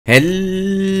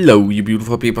Hello you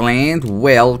beautiful people and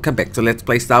welcome back to Let's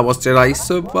Play Star Wars Jedi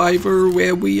Survivor,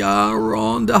 where we are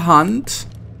on the hunt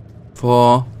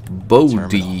for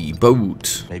Bodhi. Bode.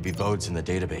 Maybe Bode's in the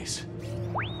database.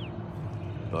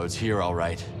 Bode's here, all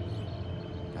right.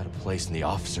 Got a place in the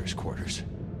officers' quarters.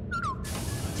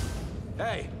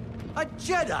 Hey, a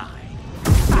Jedi!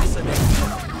 Fascinating.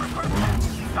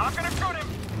 Not gonna shoot him.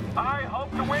 I hope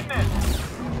to win this.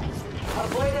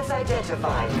 Avoidance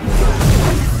identified.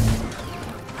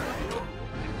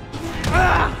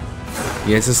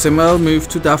 He has a similar move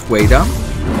to Darth Vader.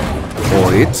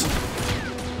 Or it.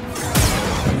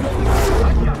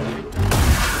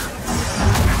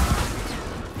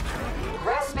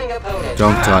 Grasping opponent.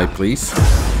 Don't die, please.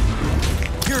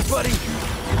 Here, buddy!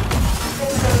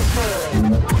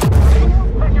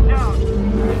 Take him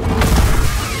down.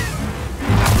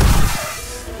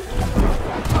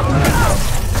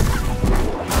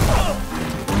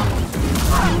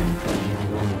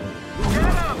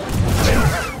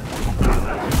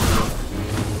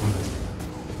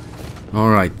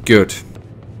 Alright, good.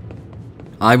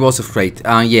 I was afraid.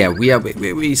 Yeah, we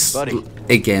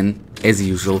again, as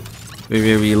usual, we're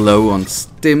very low on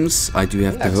stims. I do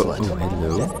have to oh,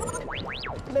 hello.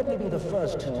 Let me be the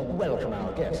first to welcome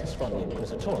our guests from the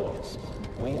Inquisitorials.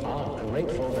 We are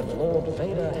grateful that Lord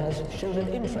Vader has shown an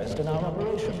interest in our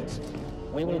operations.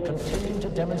 We will continue to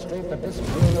demonstrate that this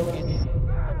bureau is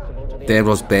responsible to the That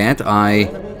was bad.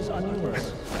 enemies are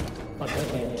numerous, but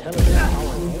with the intelligence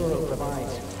our bureau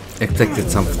provides, Expected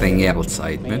something else, I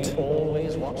admit.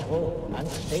 always watchful and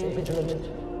stay vigilant.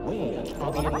 We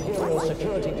are the Imperial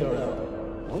Security Bureau.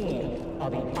 We are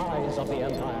the eyes of the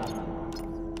Empire.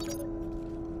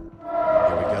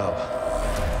 Here we go.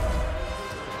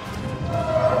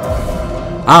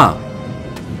 Ah!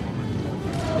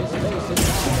 This base is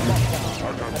now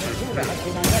on lockdown, and a tutor has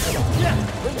been identified.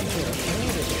 Bring it to us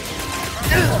immediately.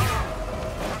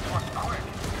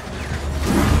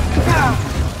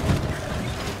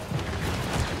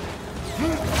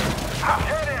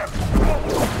 Hit him.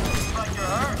 Like you're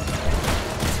hurt.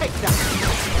 Take that!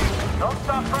 Don't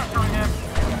stop pressuring him.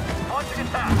 Launching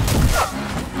attack.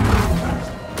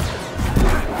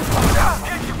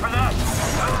 Get you for that.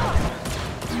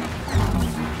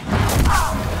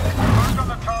 Mark on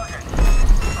the target.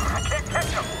 I can't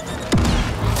catch him.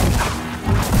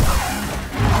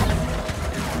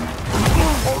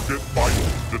 Target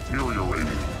vitals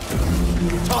deteriorating.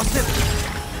 Toss it!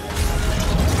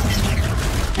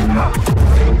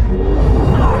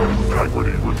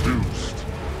 Integrity reduced.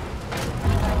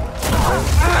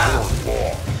 Force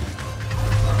lost.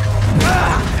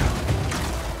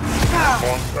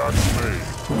 Contact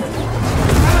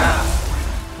made.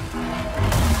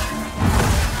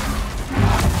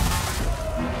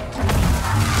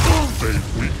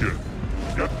 They've weakened.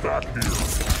 Get back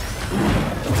here.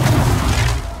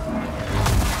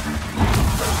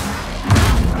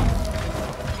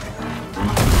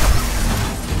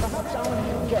 Perhaps our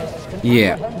new guests can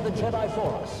Yeah. comprehend the Jedi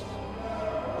for us.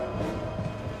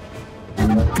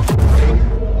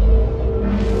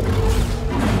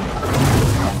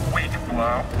 Weak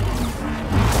blow.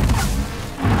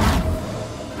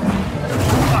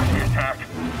 Block the attack.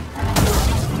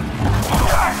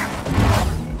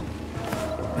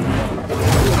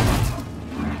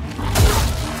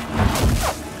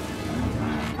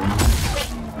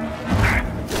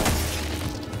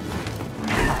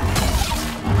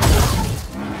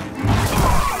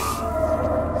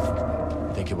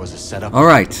 Think it was a setup?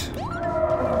 Alright.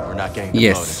 We're not getting the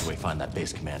Yes. boat until we find that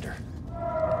base commander.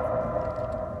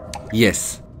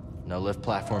 Yes. No lift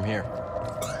platform here.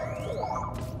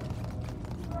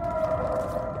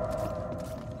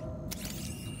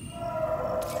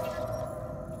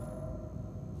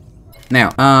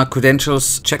 Now,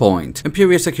 credentials checkpoint.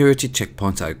 Imperial security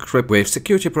checkpoints are equipped with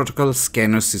security protocol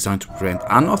scanners designed to prevent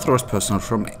unauthorized personnel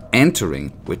from entering,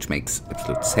 which makes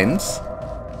absolute sense.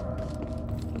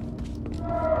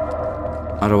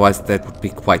 Otherwise, that would be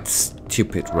quite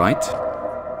stupid, right?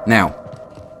 Now,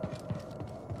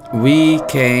 we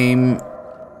came...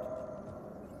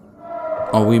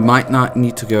 Or we might not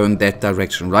need to go in that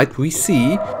direction, right? We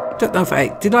see... Don't know if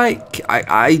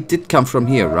I did come from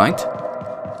here, right?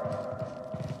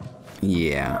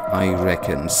 Yeah, I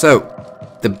reckon. So,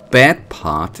 the bad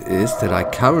part is that I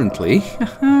currently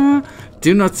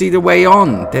do not see the way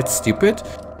on. That's stupid.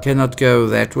 Cannot go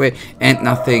that way. And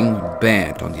nothing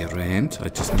bad on the other hand. I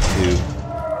just need to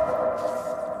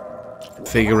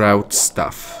figure out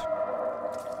stuff.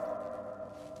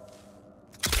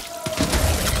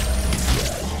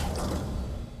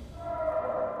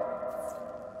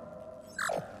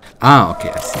 Ah, okay,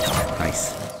 I see.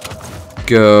 Nice.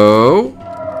 Go.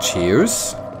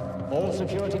 Cheers. All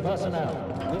security personnel,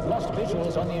 we've lost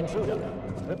visuals on the intruder.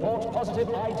 Report positive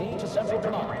ID to Central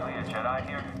Command. Really a Jedi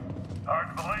here?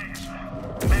 Hard to believe.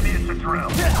 Maybe it's a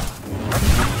drill.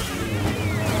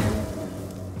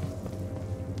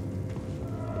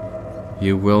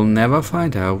 You will never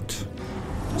find out.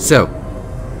 So,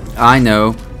 I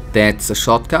know that's a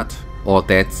shortcut, or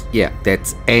that's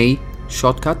a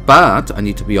shortcut, but I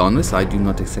need to be honest, I do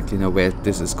not exactly know where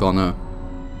this is gonna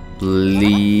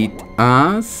lead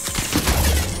us.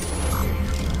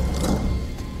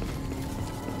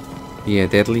 Yeah,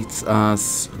 that leads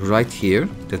us right here.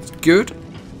 That's good,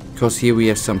 because here we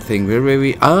have something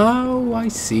very, oh, I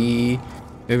see,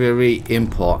 very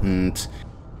important.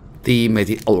 A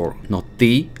meditation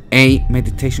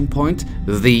point,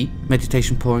 the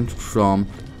meditation point from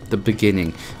the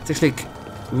beginning. It's actually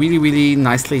really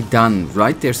nicely done,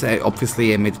 right? There's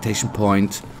obviously a meditation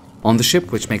point on the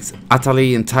ship, which makes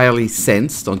entirely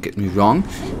sense, don't get me wrong.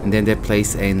 And then they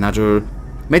place another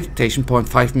meditation point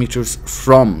 5 meters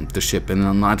from the ship. And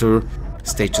in other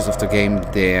stages of the game,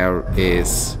 there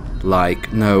is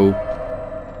like no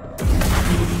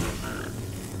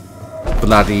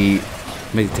bloody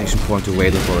meditation point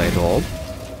available at all.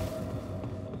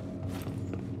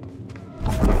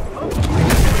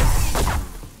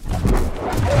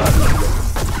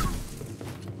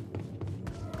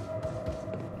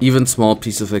 Even small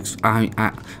piece of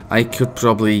I could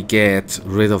probably get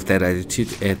rid of that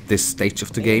attitude at this stage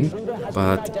of the game,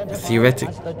 but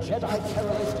theoretically. The Jedi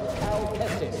terrorist Cal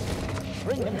Kestis.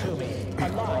 Bring him to me,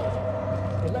 alive.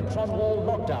 Electron wall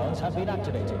lockdowns have been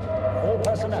activated. All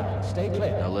personnel, stay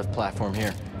clear. No lift platform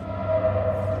here.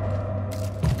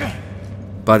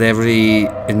 But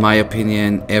in my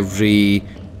opinion, every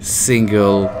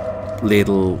single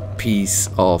little piece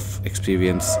of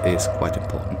experience is quite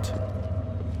important.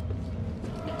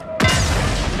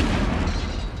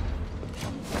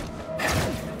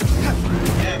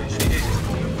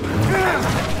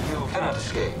 You cannot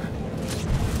escape.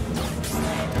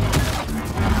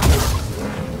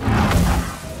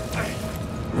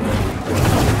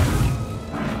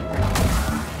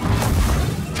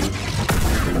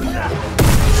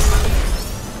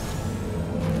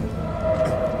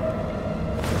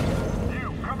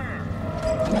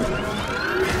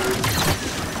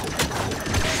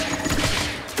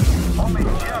 Only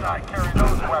Jedi carry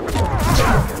those weapons.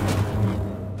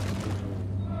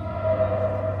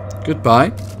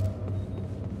 Goodbye.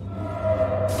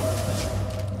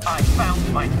 I found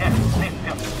my next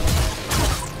victim.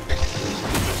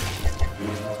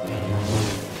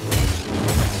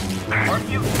 Weren't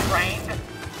you trained?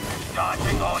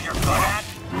 Dodging all you're good at?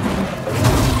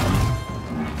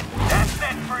 That's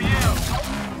it for you.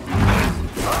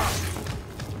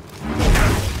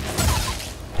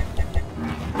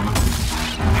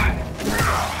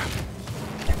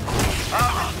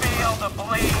 How's it feel to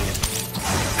bleed?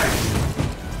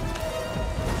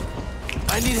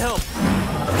 I need help.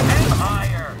 Aim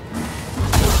higher.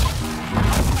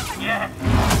 Yes,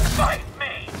 fight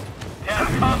me. Death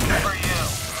comes for you.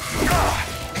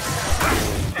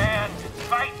 And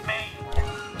fight me.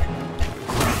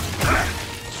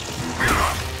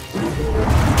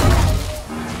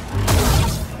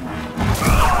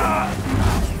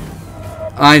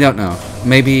 I don't know.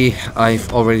 Maybe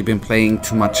I've already been playing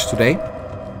too much today,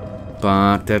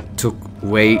 but that took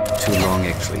way too long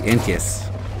actually. And yes,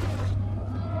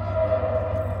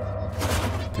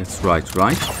 that's right.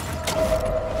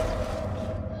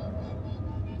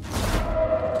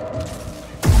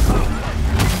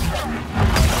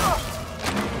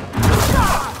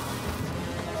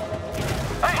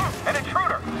 Hey, an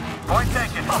intruder. Point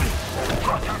taken.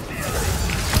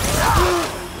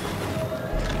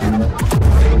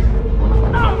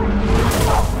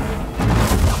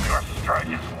 Your strike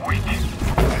is weak.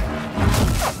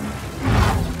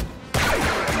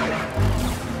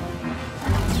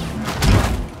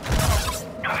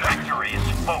 Victory is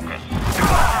focused.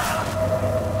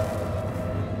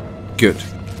 Good.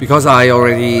 Because I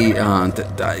already, first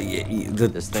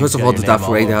of all, the got your Darth name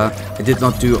all Vader, I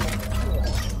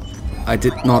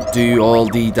did not do all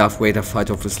the Darth Vader fight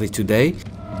obviously today,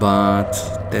 but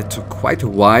that took quite a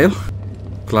while.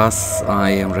 Plus, I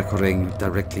am recording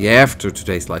directly after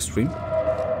today's live stream.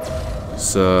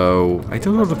 So, I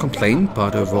don't want to complain,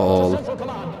 but overall,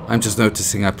 I'm just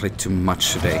noticing I played too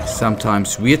much today.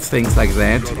 Sometimes weird things like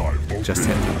that just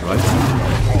happen, right?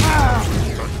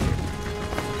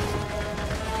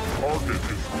 Target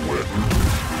is wet.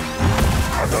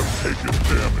 I have taken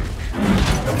damage.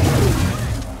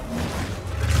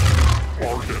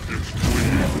 Target is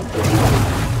bleeding.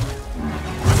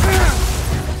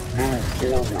 Move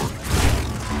forward.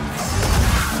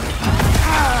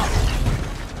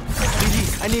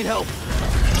 need help.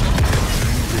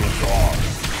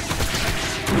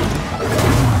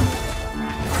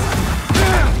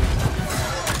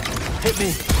 Hit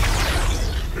me.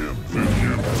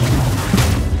 Amphibian.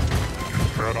 You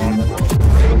cannot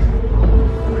run.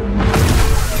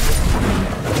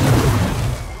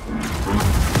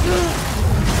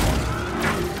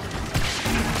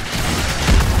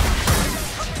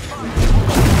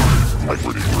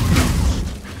 Integrity reduced.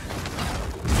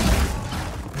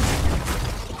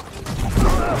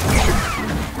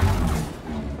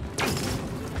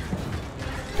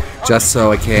 Just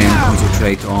so I can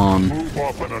concentrate on Move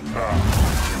up and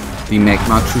attack. the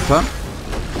Magma Trooper.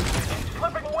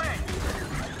 Slipping away.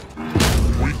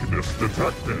 Weakness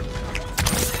detected.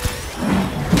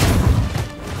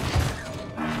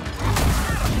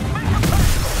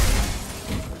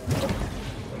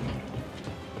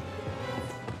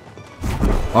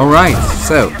 Alright,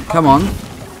 so, come on.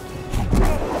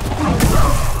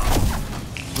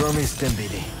 Throw me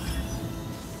Stimbidi.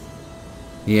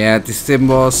 Yeah, this thing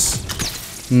was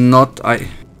not...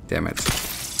 Damn it.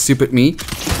 Stupid me.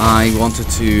 I wanted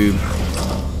to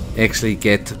actually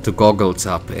get the goggles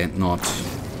up and not...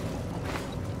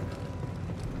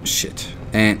 Shit.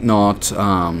 And not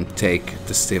take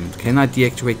the stim. Can I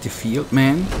deactivate the field,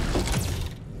 man?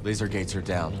 Laser gates are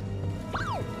down.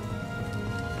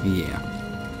 Yeah.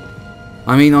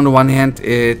 I mean, on the one hand,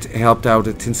 it helped out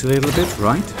the Tins a little bit,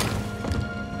 right?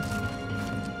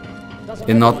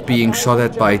 And not being shot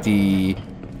at by the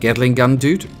Gatling gun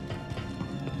dude.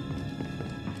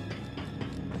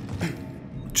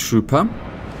 Trooper.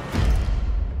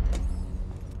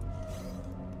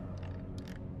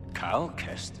 Cal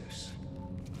Kestis.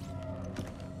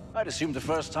 I'd assumed the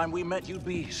first time we met you'd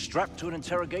be strapped to an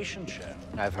interrogation chair.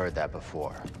 I've heard that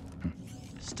before.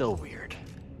 Still weird.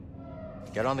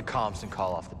 Get on the comms and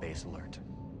call off the base alert.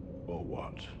 Or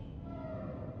what?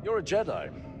 You're a Jedi.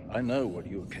 I know what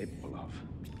you are capable of.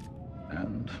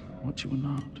 And what you are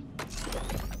not.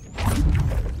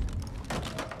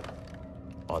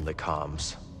 On the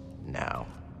comms. Now.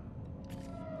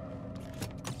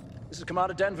 This is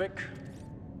Commander Denvik.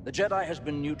 The Jedi has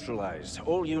been neutralized.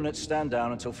 All units stand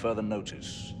down until further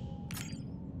notice.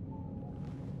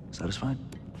 Satisfied?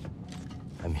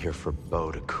 I'm here for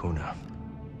Bo Kuna.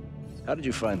 How did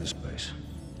you find this place?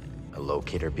 A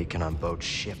locator beacon on Bo's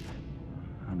ship.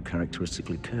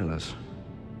 Uncharacteristically careless.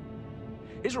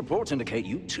 His reports indicate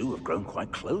you two have grown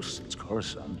quite close since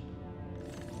Coruscant.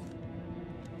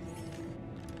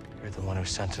 You're the one who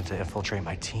sent him to infiltrate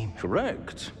my team.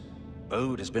 Correct.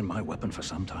 Bode has been my weapon for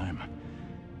some time.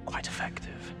 Quite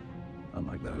effective.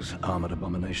 Unlike those armored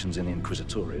abominations in the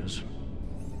Inquisitorius.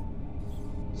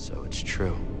 So it's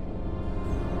true.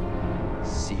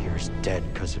 Seer's dead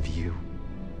because of you.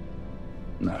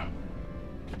 No.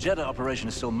 The Jedi operation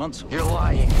is still months away. You're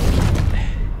lying.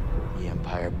 The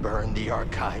Empire burned the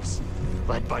archives,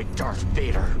 led by Darth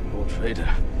Vader. Lord Vader.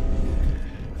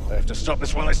 I have to stop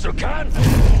this while I still can!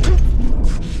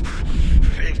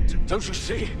 Don't you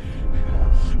see?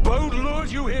 Bode lured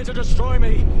you here to destroy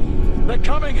me! They're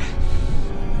coming!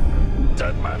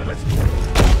 Dead man, let's...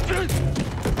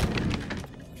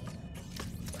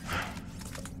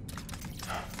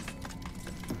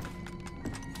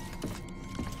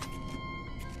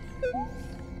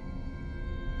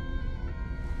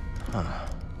 Huh.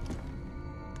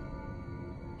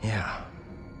 Yeah.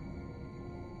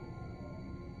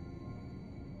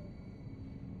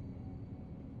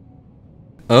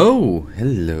 Oh,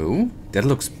 hello. That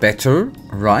looks better,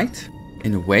 right?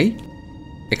 In a way.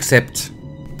 Except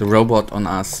the robot on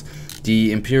us.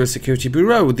 The Imperial Security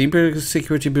Bureau. The Imperial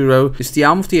Security Bureau is the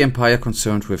arm of the Empire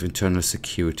concerned with internal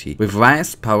security. With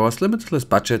vast powers, limitless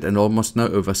budget and almost no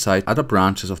oversight, other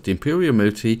branches of the Imperial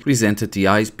military resented the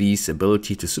ISB's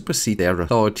ability to supersede their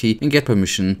authority and get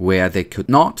permission where they could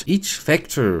not. Each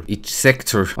sector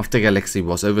of the galaxy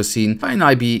was overseen by an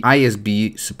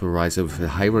ISB supervisor with a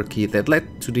hierarchy that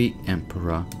led to the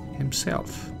Emperor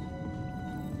himself.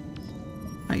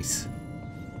 Nice.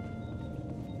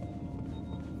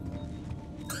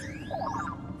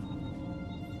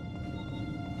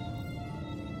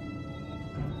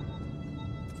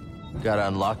 Gotta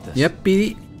unlock this. Yep,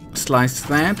 BD. Slice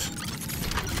that.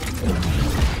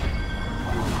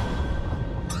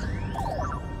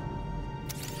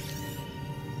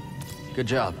 Good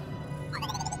job.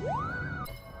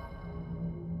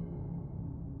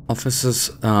 Officers'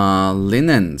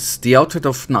 linens. The outfit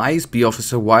of an ISB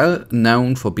officer, while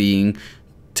known for being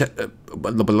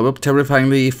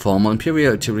terrifyingly formal,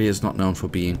 Imperial artillery is not known for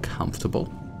being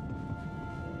comfortable.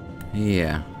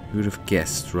 Yeah, who would have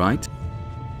guessed, right?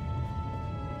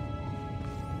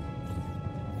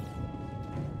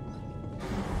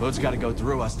 Bode's got to go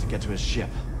through us to get to his ship.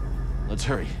 Let's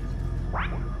hurry.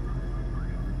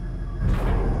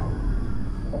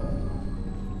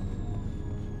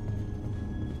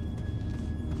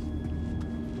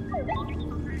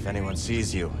 If anyone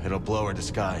sees you, it'll blow her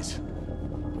disguise.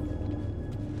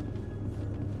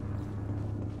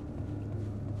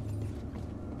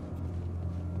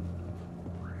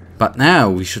 But now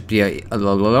we should be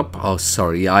oh,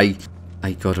 sorry, I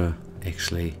gotta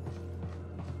actually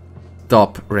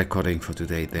stop recording for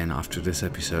today then after this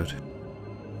episode.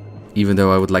 Even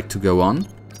though I would like to go on,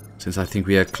 since I think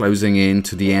we are closing in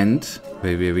to the end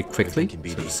very, very quickly,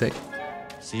 so to say.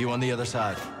 See you on the other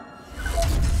side.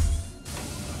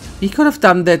 He could have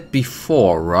done that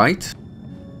before, right?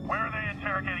 Where are they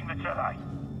interrogating the Jedi?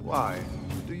 Why?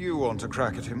 Do you want to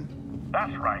crack at him?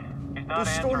 That's right. He's Do not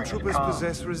answering his stormtroopers calls.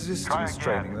 possess resistance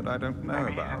training that I don't know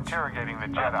Maybe he's about? interrogating the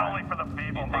Jedi. That's only for the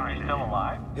feeble-minded. He's still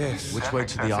alive? Yes. Which way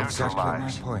to the officer? Exactly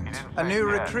my point. A new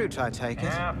recruit, I take it?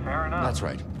 Yeah, fair enough. That's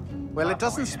right. Well, it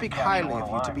doesn't speak highly of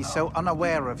you to be so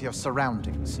unaware of your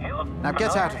surroundings. Now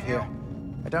get out of here.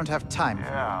 I don't have time.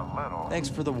 Yeah, a little. Thanks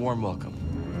for the warm welcome.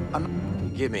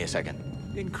 Give me a second.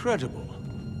 Incredible.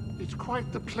 It's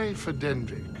quite the play for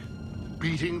Dendrick.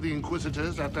 Beating the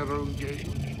Inquisitors at their own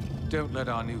game. Don't let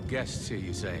our new guests hear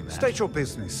you saying that. State your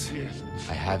business. Yes,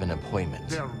 I have an appointment.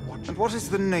 they're watching. And what is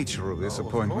the nature of this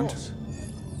appointment? Of course.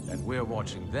 And we're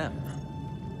watching them.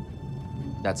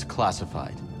 That's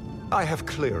classified. I have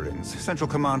clearance. Central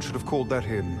Command should have called that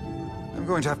in. I'm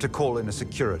going to have to call in a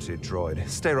security droid.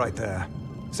 Stay right there.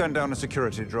 Send down a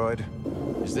security droid.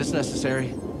 Is this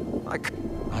necessary?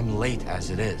 I'm late as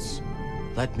it is.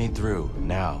 Let me through,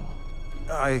 now.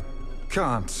 I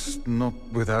can't. Not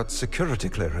without security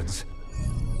clearance.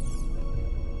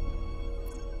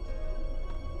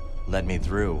 Let me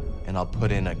through, and I'll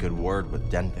put in a good word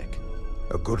with Denvik.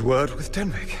 A good word with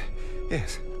Denvik.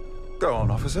 Yes. Go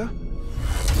on, officer.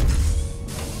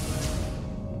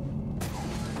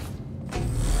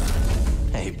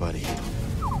 Hey, buddy.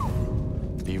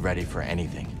 Be ready for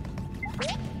anything.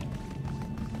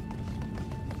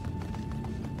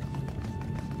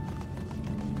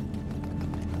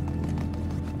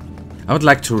 I would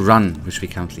like to run, which we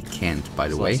currently can't, by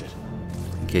the way, Slice it.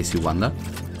 in case you wonder.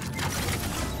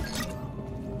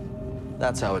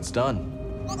 That's how it's done.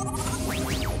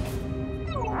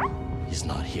 He's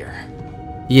not here.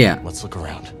 Yeah, Let's look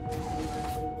around.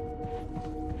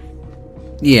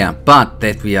 yeah, but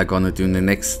that we are gonna do in the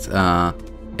next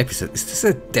episode. Is this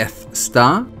a Death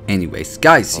Star? Anyways,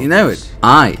 guys, you know it.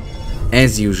 I,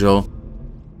 as usual,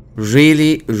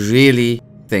 really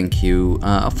thank you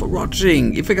for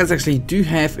watching. If you guys actually do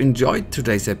have enjoyed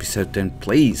today's episode, then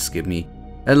please give me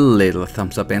a little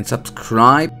thumbs up and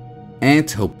subscribe.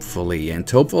 And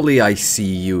hopefully I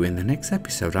see you in the next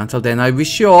episode. Until then, I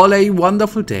wish you all a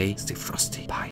wonderful day. Stay frosty.